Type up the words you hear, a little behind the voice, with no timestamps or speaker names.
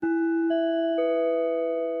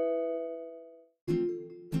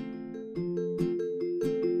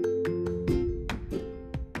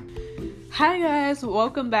Hi guys,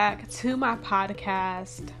 welcome back to my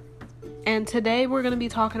podcast. And today we're going to be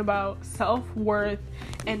talking about self-worth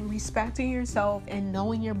and respecting yourself and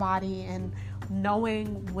knowing your body and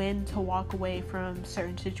knowing when to walk away from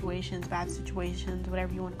certain situations, bad situations,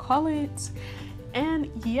 whatever you want to call it. And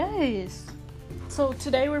yes, so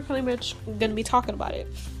today we're pretty much going to be talking about it.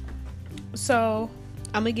 So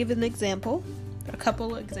I'm going to give an example, a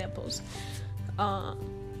couple of examples. I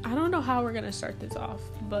don't know how we're going to start this off,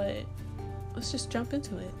 but let's just jump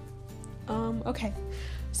into it. Okay.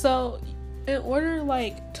 So in order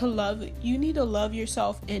to love, you need to love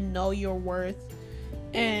yourself and know your worth.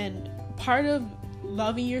 And part of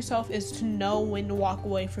loving yourself is to know when to walk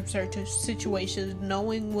away from certain situations,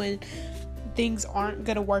 knowing when things aren't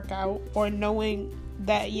going to work out, or knowing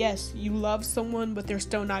that yes, you love someone, but they're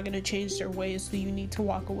still not going to change their ways. So you need to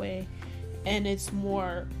walk away. And it's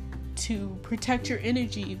more to protect your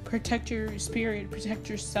energy, protect your spirit, protect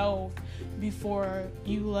yourself before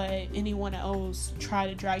you let anyone else try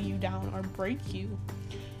to drag you down or break you.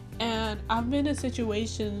 And I've been in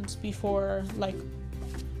situations before,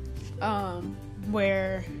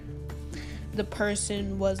 where the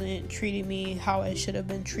person wasn't treating me how I should have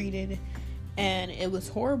been treated, and it was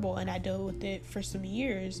horrible, and I dealt with it for some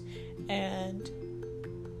years, and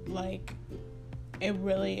I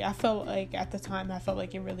felt like at the time,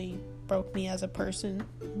 it really broke me as a person,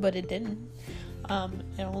 but it didn't.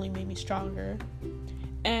 It only made me stronger.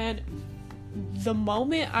 And the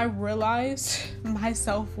moment I realized my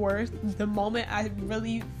self-worth, the moment I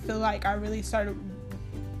really feel like I really started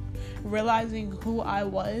realizing who I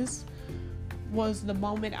was the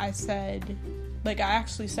moment I said, I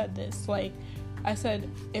actually said this, I said,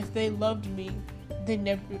 if they loved me,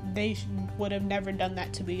 they would have never done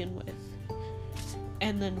that to begin with.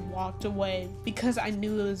 And then walked away because I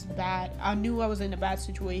knew it was bad. I knew I was in a bad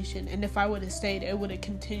situation, and if I would have stayed, it would have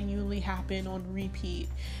continually happened on repeat.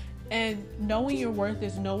 And knowing your worth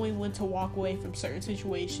is knowing when to walk away from certain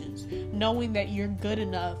situations, knowing that you're good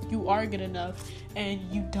enough, you are good enough, and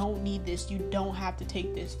you don't need this, you don't have to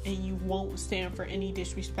take this, and you won't stand for any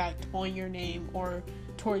disrespect on your name or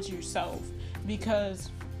towards yourself. Because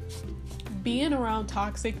being around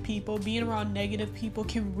toxic people, being around negative people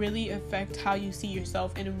can really affect how you see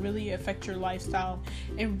yourself, and really affect your lifestyle,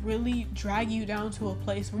 and really drag you down to a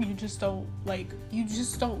place where you just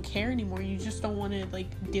don't care anymore. You just don't want to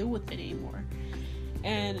deal with it anymore.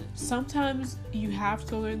 And sometimes you have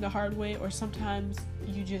to learn the hard way, or sometimes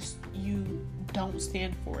you don't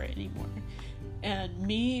stand for it anymore. And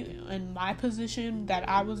me, in my position that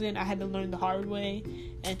I was in, I had to learn the hard way,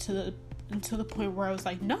 and to the point where I was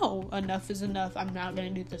like, no, enough is enough. I'm not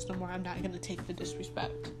going to do this no more. I'm not going to take the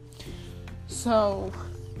disrespect. So,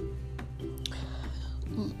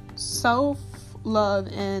 self-love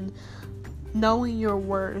and knowing your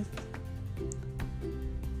worth,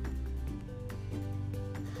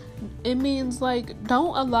 it means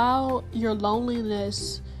don't allow your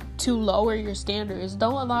loneliness to lower your standards.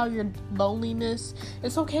 Don't allow your loneliness.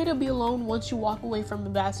 It's okay to be alone once you walk away from a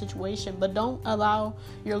bad situation, but don't allow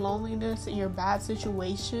your loneliness and your bad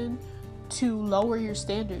situation to lower your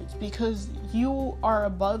standards, because you are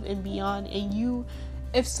above and beyond. And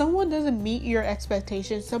if someone doesn't meet your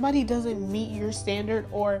expectations, somebody doesn't meet your standard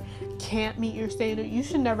or can't meet your standard, you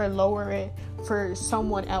should never lower it for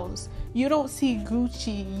someone else. You don't see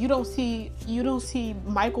Gucci, you don't see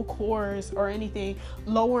Michael Kors or anything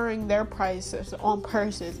lowering their prices on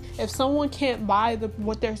purses. If someone can't buy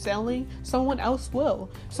what they're selling, someone else will.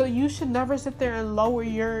 So you should never sit there and lower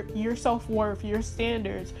your self-worth, your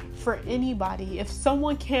standards for anybody. If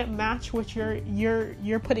someone can't match what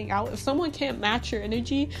you're putting out, if someone can't match your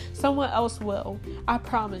energy, someone else will. I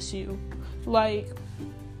promise you. For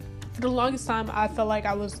the longest time, I felt like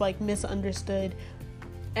I was misunderstood.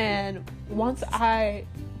 And once I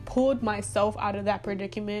pulled myself out of that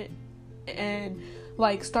predicament and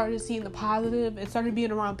started seeing the positive and started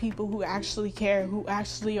being around people who actually care, who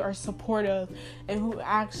actually are supportive, and who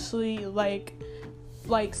actually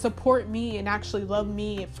support me and actually love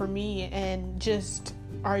me for me and just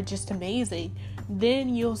are just amazing,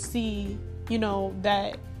 then you'll see,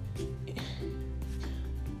 that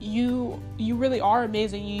you really are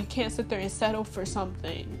amazing. You can't sit there and settle for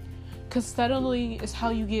something. Because settling is how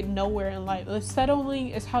you get nowhere in life. Settling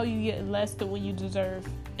is how you get less than what you deserve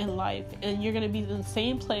in life. And you're going to be in the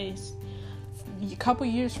same place a couple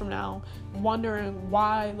years from now, wondering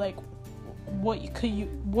why, what you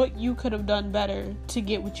could have done better to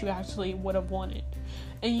get what you actually would have wanted.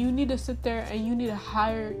 And you need to sit there and you need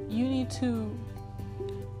to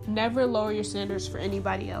never lower your standards for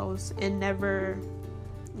anybody else, and never,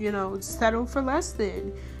 settle for less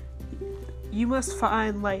than. you must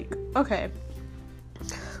find, like, okay.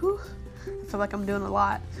 Whew. I feel like I'm doing a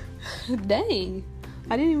lot. Dang.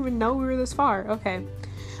 I didn't even know we were this far. Okay.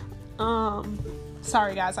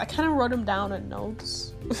 Sorry guys, I kind of wrote them down in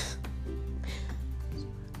notes.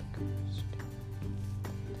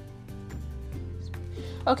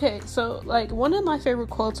 Okay, so, like, one of my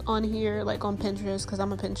favorite quotes on here, like, on Pinterest, because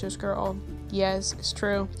I'm a Pinterest girl. Yes, it's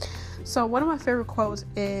true. So, one of my favorite quotes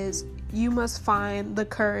is, you must find the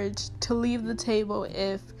courage to leave the table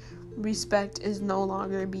if respect is no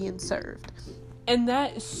longer being served. And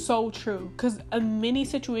that is so true, because in many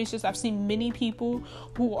situations, I've seen many people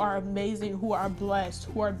who are amazing, who are blessed,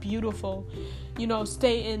 who are beautiful, you know,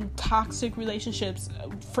 stay in toxic relationships,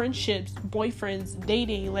 friendships, boyfriends,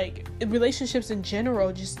 dating, like, relationships in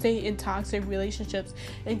general, just stay in toxic relationships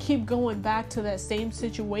and keep going back to that same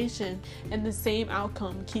situation, and the same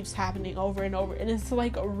outcome keeps happening over and over. And it's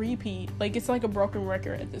like a repeat, like, it's like a broken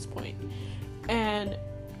record at this point. And,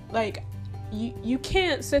 like, you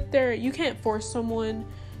can't sit there, you can't force someone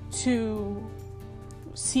to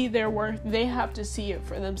see their worth. They have to see it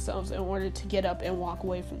for themselves in order to get up and walk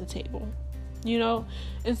away from the table, you know?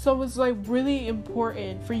 And so it's, like, really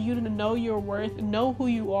important for you to know your worth, know who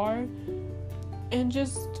you are, and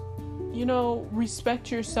just, you know,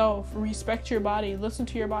 respect yourself, respect your body, listen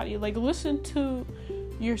to your body, like, listen to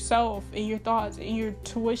yourself and your thoughts and your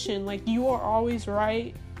tuition. Like, you are always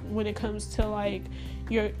right when it comes to, like,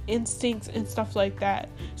 your instincts and stuff like that.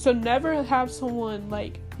 So never have someone,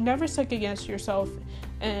 like, never second guess yourself,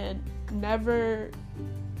 and never,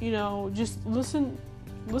 you know, just listen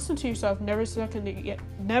to yourself. Never second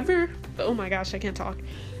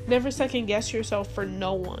guess yourself for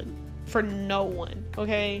no one,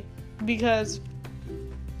 okay? Because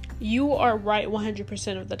you are right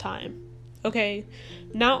 100% of the time, okay?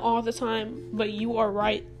 Not all the time, but you are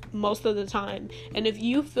right most of the time. And if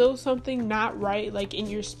you feel something not right, like, in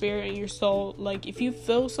your spirit and your soul, like, if you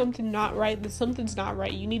feel something not right, then something's not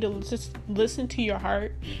right. You need to just listen to your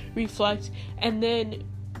heart, reflect, and then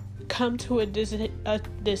come to a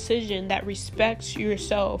decision that respects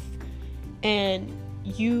yourself, and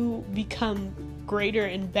you become greater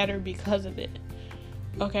and better because of it,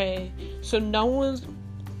 okay? So no one's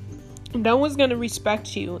gonna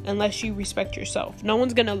respect you unless you respect yourself. No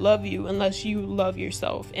one's gonna love you unless you love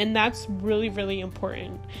yourself. And that's really, really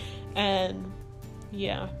important. And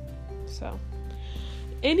yeah, so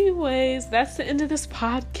anyways, that's the end of this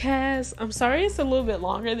podcast. I'm sorry it's a little bit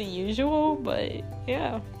longer than usual, but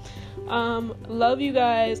yeah. Love you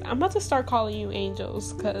guys. I'm about to start calling you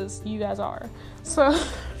angels, because you guys are. So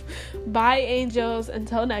bye, angels.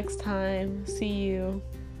 Until next time. See you.